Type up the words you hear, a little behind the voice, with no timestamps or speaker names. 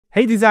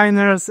Hey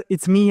designers,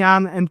 it's me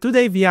Jan, and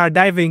today we are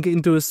diving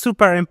into a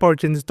super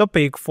important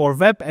topic for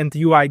web and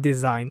UI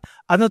design,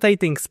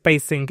 annotating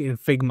spacing in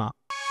Figma.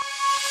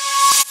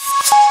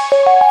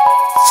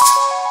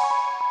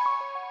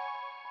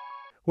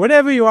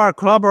 Whether you are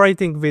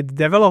collaborating with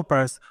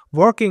developers,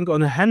 working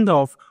on a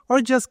handoff, or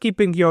just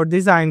keeping your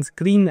designs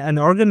clean and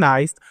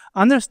organized,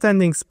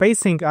 understanding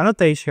spacing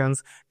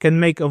annotations can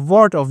make a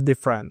world of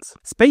difference.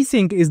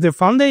 Spacing is the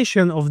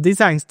foundation of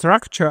design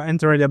structure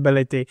and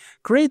readability,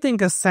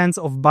 creating a sense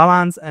of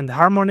balance and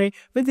harmony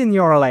within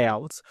your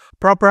layouts.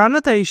 Proper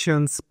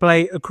annotations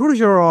play a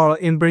crucial role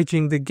in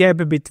bridging the gap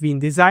between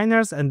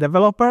designers and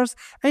developers,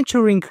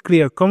 ensuring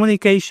clear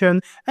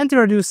communication and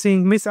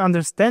reducing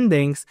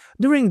misunderstandings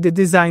during the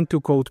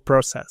design-to-code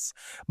process.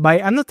 By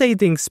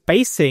annotating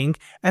spacing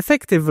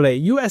effectively,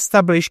 you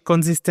establish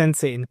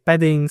consistency in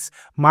paddings,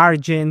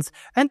 margins,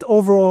 and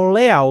overall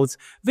layouts,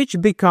 which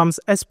becomes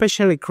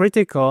especially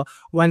critical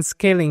when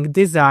scaling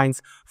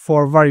designs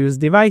for various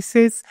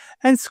devices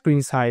and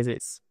screen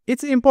sizes.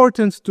 It's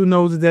important to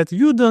note that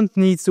you don't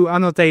need to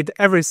annotate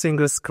every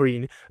single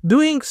screen.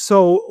 Doing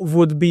so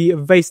would be a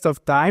waste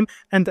of time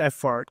and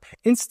effort.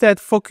 Instead,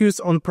 focus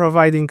on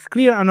providing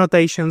clear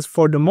annotations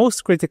for the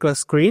most critical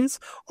screens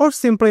or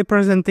simply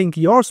presenting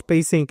your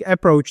spacing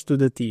approach to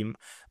the team.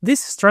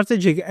 This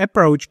strategic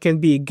approach can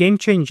be a game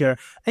changer,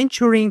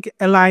 ensuring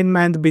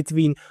alignment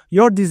between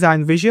your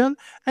design vision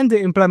and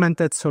the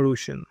implemented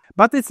solution.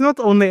 But it's not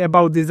only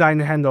about design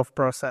handoff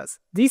process.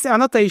 These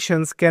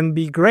annotations can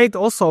be great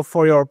also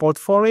for your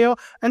portfolio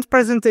and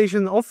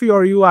presentation of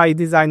your UI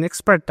design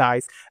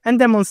expertise and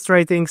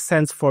demonstrating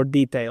sense for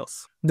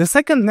details. The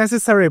second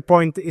necessary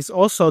point is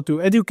also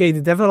to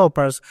educate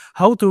developers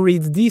how to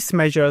read these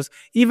measures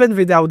even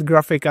without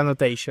graphic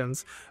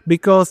annotations,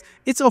 because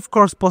it's of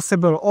course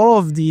possible all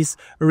of these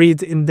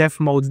read in dev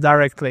mode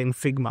directly in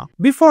Figma.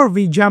 Before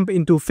we jump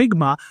into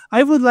Figma,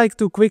 I would like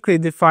to quickly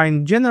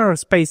define general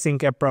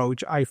spacing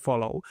approach I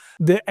follow.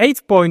 The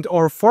 8-point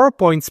or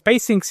 4-point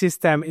spacing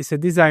system is a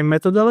design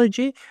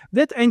methodology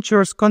that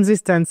ensures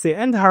consistency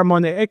and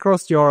harmony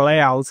across your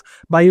layouts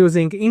by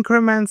using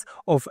increments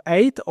of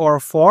 8 or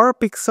 4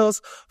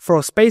 pixels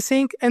for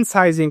spacing and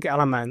sizing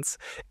elements.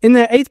 In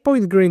an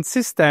 8-point grid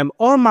system,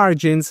 all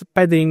margins,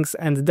 paddings,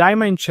 and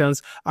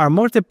dimensions are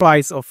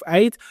multiplies of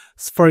 8,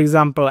 for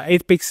example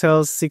 8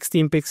 pixels,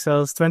 16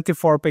 pixels,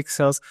 24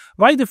 pixels,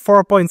 while the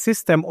 4-point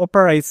system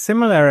operates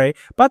similarly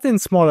but in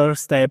smaller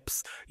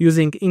steps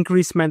using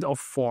increment of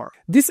 4.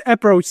 This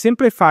approach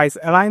simplifies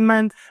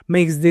alignment,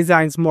 makes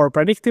designs more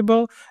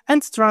predictable,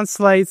 and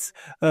translates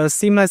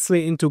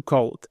seamlessly into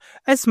code,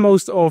 as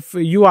most of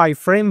UI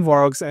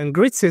frameworks and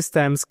grid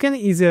systems can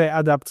easily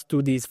adapt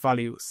to these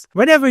values.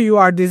 Whenever you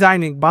are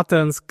designing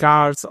buttons,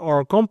 cards,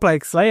 or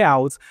complex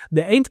layouts,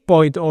 the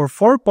 8-point or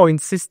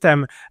 4-point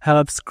system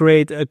helps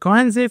create a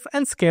cohesive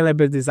and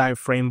scalable design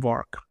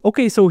framework.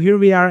 Okay, so here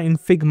we are in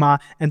Figma,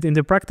 and in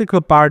the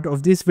practical part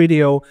of this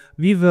video,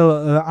 we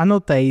will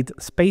annotate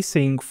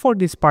spacing for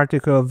this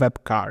particular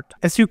web card.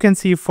 As you can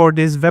see, for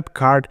this web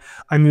card,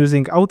 I'm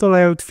using auto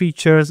layout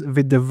features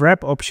with the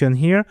wrap option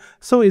here,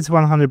 so it's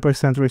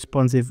 100%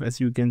 responsive, as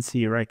you can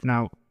see right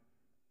now.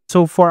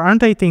 So for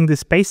annotating the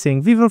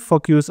spacing, we will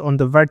focus on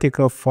the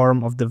vertical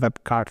form of the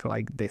web card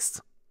like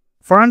this.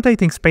 For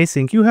annotating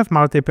spacing, you have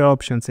multiple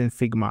options in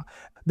Figma.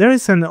 There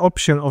is an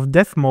option of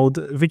dev mode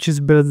which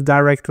is built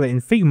directly in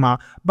Figma,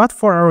 but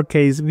for our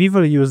case, we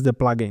will use the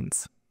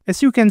plugins.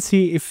 As you can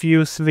see, if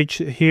you switch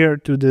here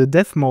to the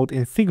dev mode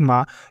in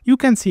Figma, you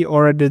can see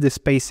already the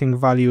spacing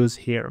values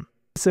here.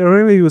 It's a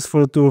really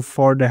useful tool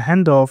for the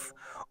handoff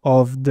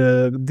of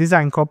the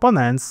design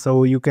components.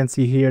 So you can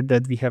see here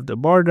that we have the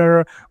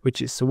border,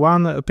 which is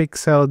 1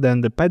 pixel,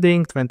 then the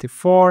padding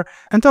 24,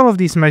 and all of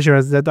these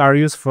measures that are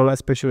useful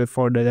especially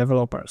for the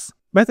developers.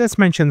 But as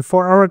mentioned,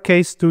 for our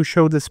case, to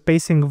show the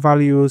spacing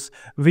values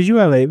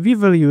visually, we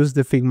will use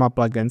the Figma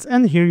plugins,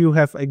 and here you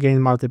have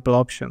again multiple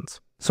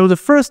options. So the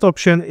first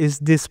option is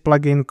this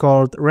plugin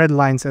called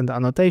Redlines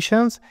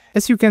Annotations.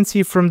 As you can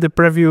see from the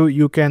preview,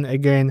 you can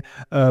again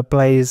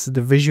place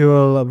the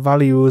visual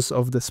values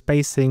of the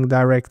spacing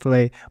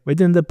directly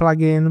within the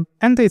plugin,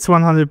 and it's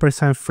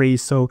 100% free,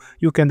 so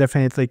you can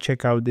definitely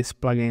check out this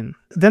plugin.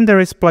 Then there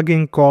is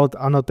plugin called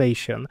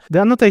Annotation. The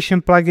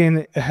Annotation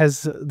plugin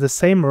has the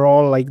same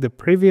role like the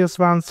previous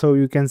one, so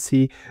you can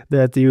see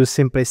that you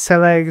simply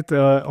select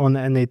on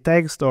any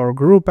text or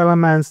group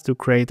elements to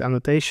create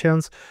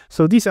annotations.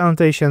 So these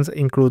annotations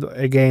include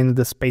again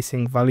the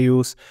spacing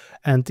values,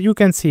 and you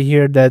can see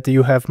here that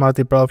you have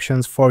multiple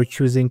options for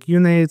choosing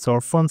units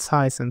or font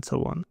size and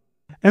so on.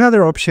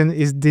 Another option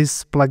is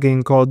this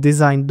plugin called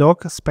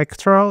DesignDoc,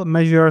 Spectral,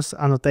 Measures,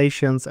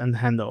 Annotations, and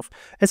Handoff.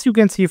 As you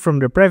can see from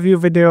the preview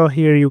video,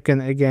 here you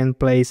can again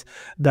place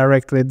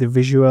directly the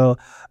visual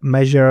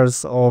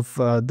measures of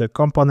the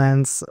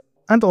components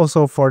and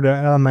also for the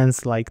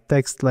elements like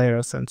text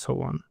layers and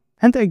so on.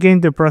 And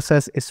again, the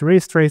process is really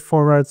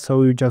straightforward,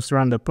 so you just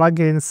run the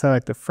plugin,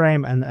 select the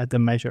frame, and add the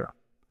measure.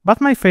 But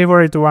my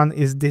favorite one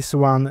is this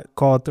one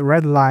called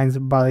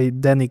Redlines by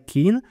Danny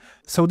Keane.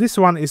 So this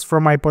one is,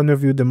 from my point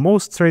of view, the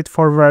most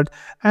straightforward,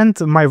 and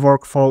my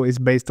workflow is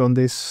based on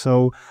this,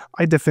 so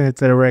I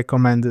definitely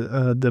recommend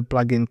the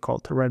plugin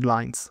called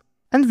Redlines.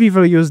 And we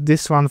will use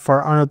this one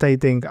for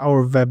annotating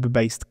our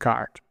web-based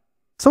card.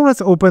 So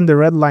let's open the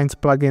Redlines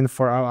plugin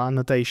for our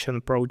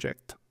annotation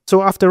project.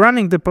 So after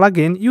running the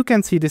plugin, you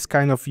can see this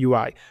kind of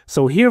UI.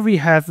 So here we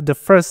have the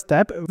first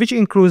step, which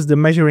includes the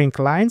measuring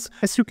lines.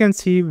 As you can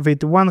see,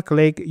 with one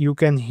click, you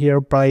can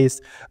here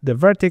place the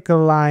vertical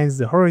lines,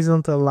 the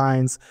horizontal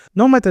lines,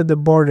 no matter the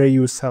border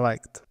you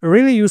select.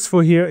 Really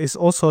useful here is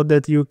also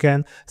that you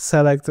can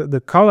select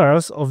the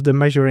colors of the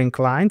measuring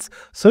lines,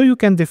 so you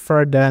can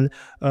differ then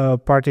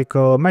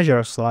particle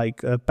measures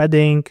like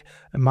padding,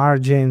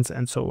 margins,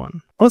 and so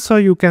on. Also,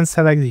 you can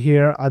select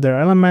here other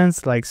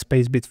elements like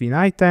space between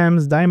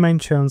items,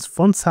 dimensions,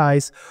 font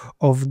size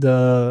of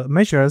the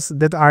measures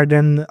that are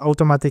then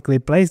automatically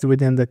placed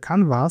within the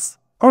canvas,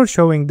 or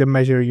showing the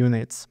measure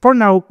units. For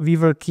now, we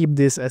will keep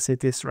this as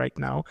it is right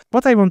now.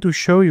 What I want to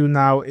show you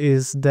now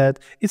is that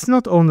it's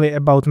not only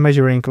about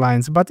measuring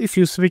lines, but if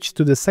you switch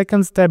to the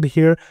second step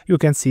here, you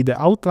can see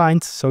the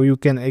outlines, so you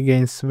can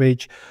again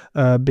switch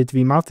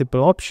between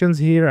multiple options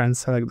here and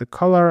select the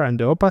color and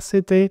the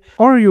opacity,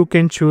 or you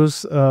can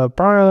choose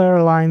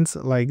parallel lines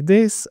like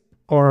this,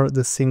 or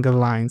the single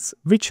lines,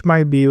 which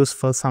might be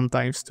useful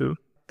sometimes too,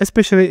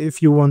 especially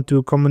if you want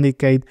to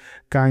communicate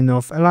kind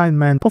of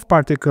alignment of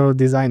particular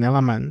design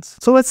elements.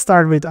 So let's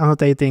start with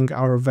annotating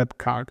our web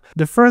card.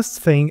 The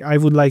first thing I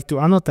would like to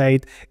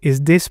annotate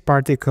is this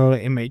particular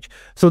image.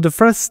 So the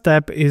first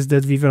step is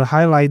that we will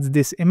highlight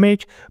this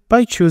image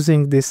by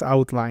choosing these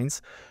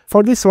outlines.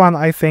 For this one,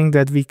 I think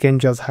that we can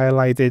just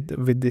highlight it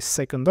with this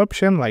second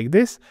option like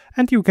this,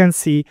 and you can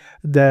see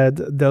that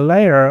the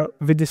layer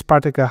with this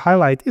particular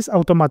highlight is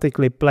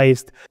automatically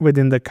placed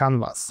within the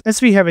canvas.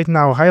 As we have it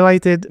now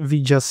highlighted,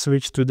 we just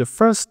switch to the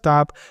first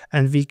tab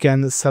and we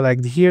can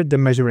select here the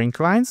measuring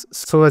lines.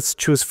 So let's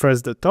choose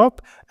first the top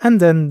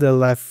and then the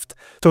left.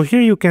 So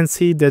here you can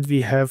see that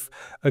we have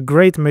a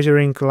great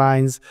measuring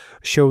lines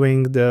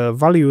showing the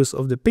values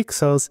of the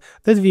pixels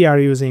that we are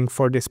using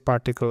for this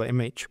particular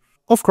image.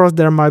 Of course,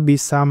 there might be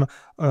some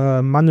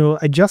manual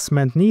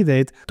adjustment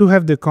needed to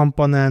have the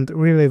component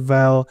really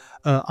well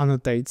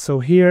annotate. So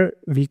here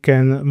we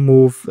can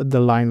move the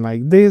line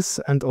like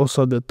this, and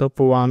also the top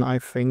one, I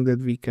think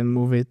that we can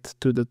move it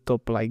to the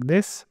top like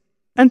this.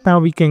 And now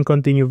we can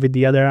continue with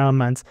the other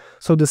elements.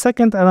 So the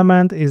second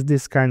element is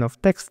this kind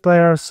of text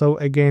layer. So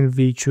again,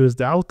 we choose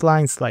the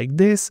outlines like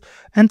this,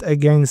 and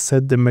again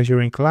set the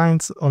measuring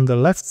lines on the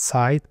left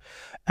side.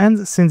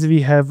 And since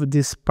we have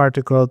this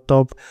particular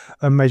top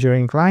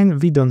measuring line,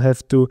 we don't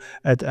have to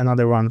add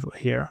another one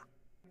here.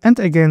 And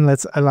again,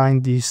 let's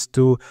align these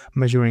two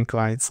measuring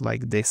lines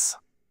like this.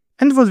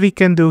 And what we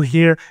can do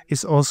here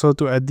is also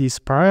to add these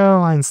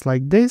parallel lines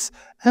like this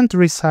and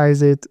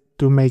resize it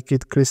to make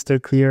it crystal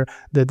clear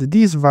that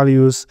these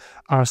values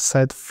are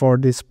set for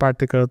this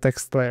particular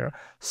text layer.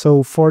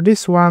 So for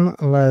this one,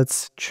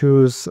 let's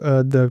choose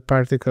the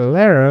particular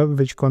layer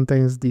which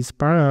contains these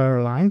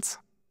parallel lines.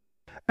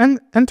 And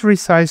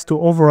resize to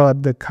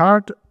overlap the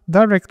card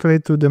directly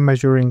to the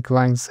measuring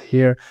lines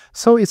here,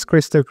 so it's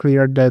crystal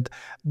clear that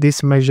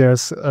these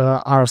measures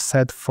are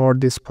set for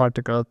this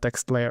particular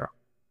text layer.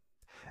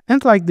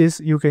 And like this,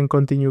 you can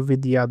continue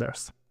with the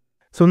others.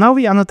 So now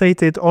we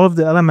annotated all of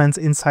the elements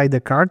inside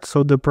the card,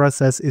 so the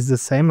process is the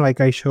same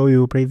like I showed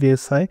you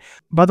previously.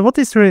 But what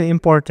is really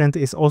important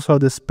is also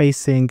the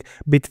spacing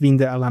between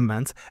the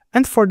elements.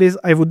 And for this,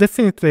 I would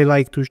definitely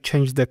like to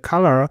change the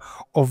color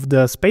of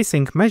the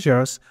spacing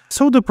measures,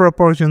 so the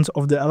proportions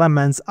of the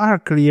elements are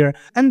clear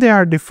and they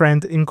are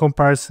different in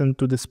comparison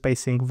to the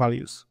spacing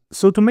values.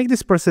 So to make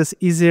this process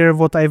easier,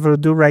 what I will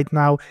do right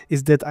now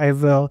is that I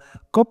will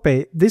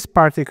copy this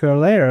particular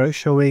layer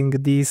showing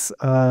these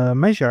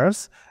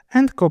measures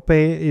and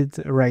copy it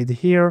right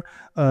here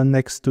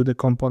next to the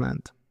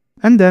component.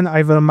 And then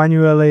I will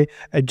manually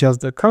adjust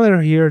the color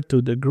here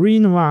to the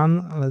green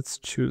one. Let's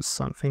choose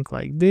something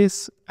like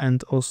this,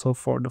 and also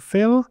for the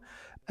fill.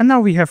 And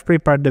now we have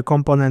prepared the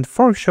component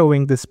for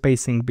showing the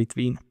spacing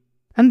between.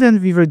 And then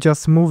we will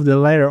just move the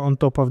layer on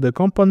top of the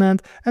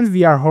component, and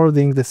we are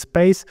holding the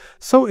space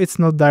so it's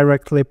not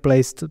directly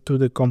placed to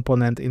the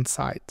component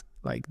inside,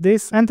 like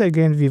this. And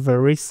again, we will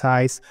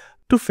resize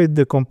to fit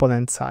the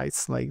component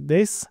size like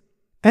this.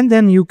 And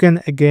then you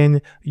can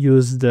again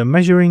use the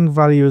measuring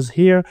values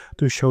here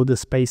to show the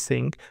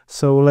spacing.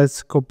 So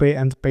let's copy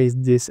and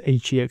paste this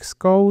HEX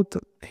code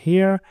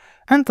here.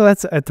 And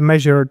let's add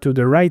measure to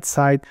the right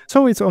side,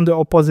 so it's on the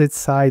opposite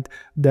side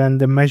than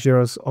the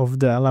measures of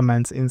the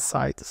elements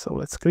inside. So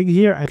let's click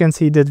here and you can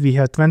see that we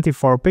have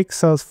 24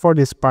 pixels for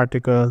this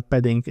particular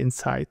padding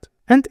inside.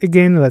 And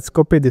again, let's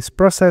copy this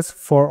process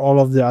for all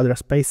of the other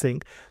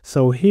spacing.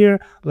 So here,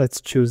 let's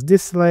choose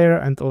this layer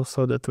and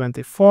also the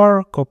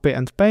 24, copy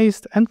and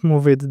paste, and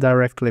move it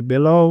directly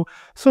below.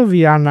 So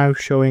we are now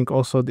showing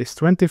also this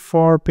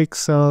 24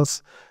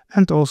 pixels,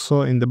 and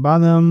also in the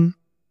bottom,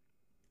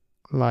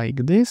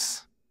 like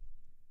this.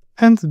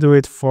 and do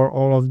it for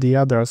all of the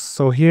others.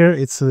 So here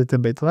it's a little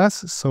bit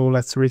less, so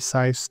let's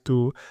resize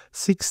to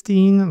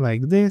 16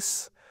 like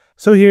this.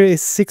 So here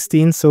is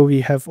 16, so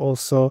we have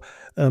also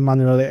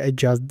manually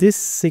adjust this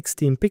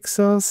 16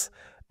 pixels.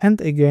 And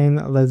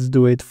again, let's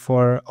do it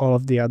for all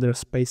of the other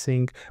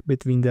spacing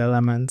between the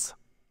elements.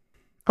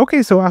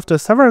 Okay, so after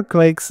several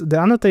clicks, the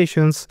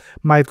annotations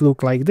might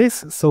look like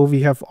this. So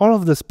we have all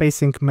of the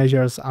spacing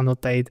measures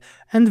annotate,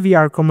 and we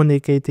are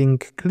communicating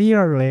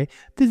clearly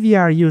that we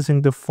are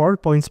using the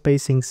 4-point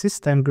spacing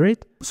system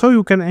grid. So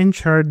you can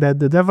ensure that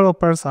the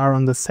developers are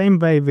on the same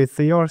way with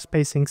your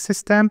spacing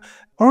system,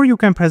 or you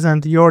can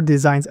present your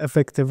designs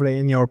effectively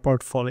in your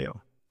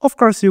portfolio. Of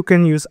course, you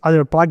can use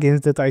other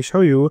plugins that I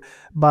show you,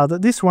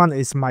 but this one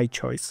is my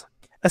choice.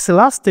 As a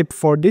last tip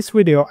for this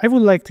video, I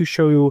would like to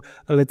show you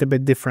a little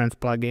bit different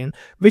plugin,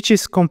 which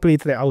is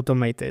completely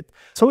automated.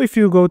 So if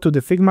you go to the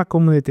Figma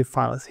community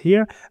files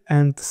here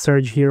and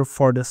search here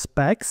for the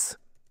specs,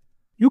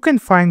 you can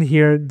find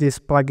here this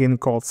plugin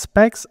called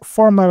Specs,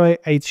 formerly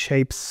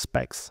 8Shapes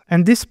Specs.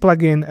 And this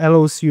plugin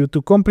allows you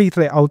to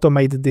completely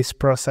automate this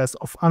process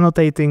of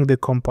annotating the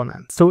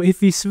component. So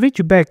if we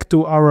switch back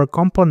to our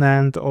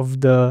component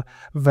of the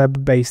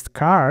web-based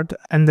card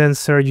and then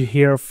search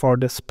here for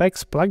the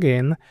Specs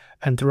plugin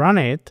and run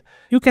it,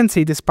 you can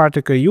see this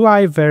particular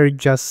UI where you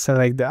just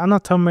select the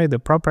anatomy, the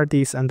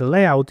properties, and the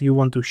layout you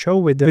want to show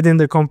within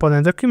the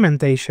component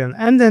documentation,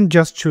 and then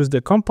just choose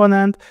the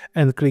component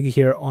and click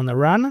here on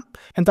Run.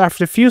 And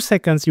after a few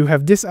seconds, you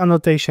have this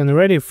annotation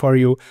ready for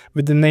you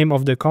with the name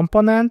of the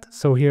component.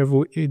 So here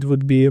it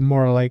would be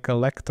more like a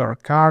lector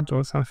card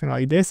or something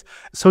like this.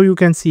 So you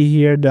can see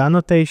here the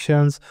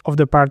annotations of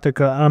the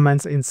particular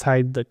elements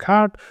inside the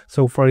card.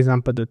 So for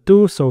example, the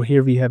two. So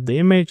here we have the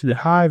image, the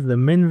height, the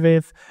min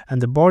width,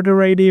 and the border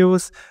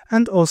radius,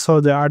 and also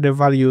there are the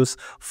values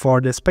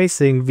for the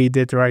spacing we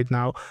did right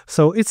now.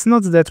 So it's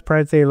not that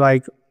pretty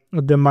like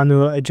the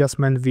manual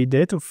adjustment we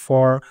did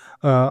for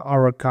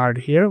our card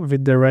here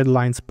with the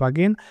Redlines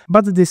plugin,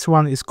 but this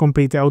one is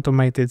completely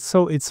automated,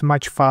 so it's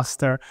much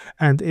faster,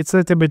 and it's a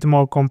little bit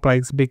more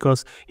complex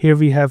because here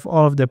we have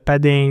all of the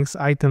paddings,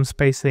 item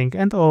spacing,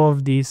 and all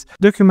of these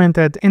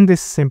documented in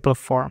this simple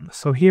form.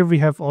 So here we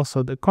have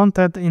also the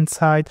content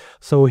inside,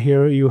 so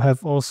here you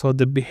have also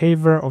the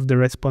behavior of the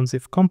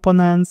responsive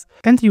components,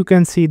 and you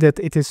can see that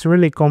it is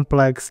really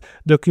complex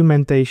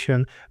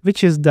documentation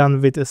which is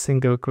done with a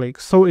single click.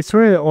 So it's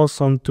really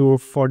awesome tool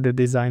for the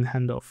design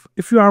handoff.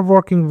 If you are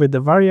working with the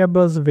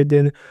variables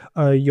within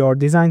your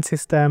design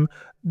system,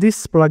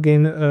 this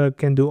plugin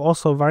can do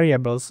also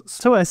variables.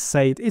 So as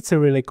said, it's a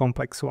really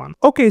complex one.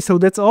 Okay, so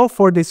that's all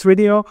for this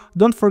video.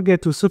 Don't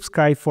forget to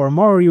subscribe for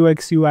more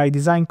UX UI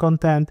design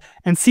content,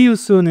 and see you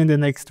soon in the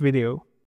next video.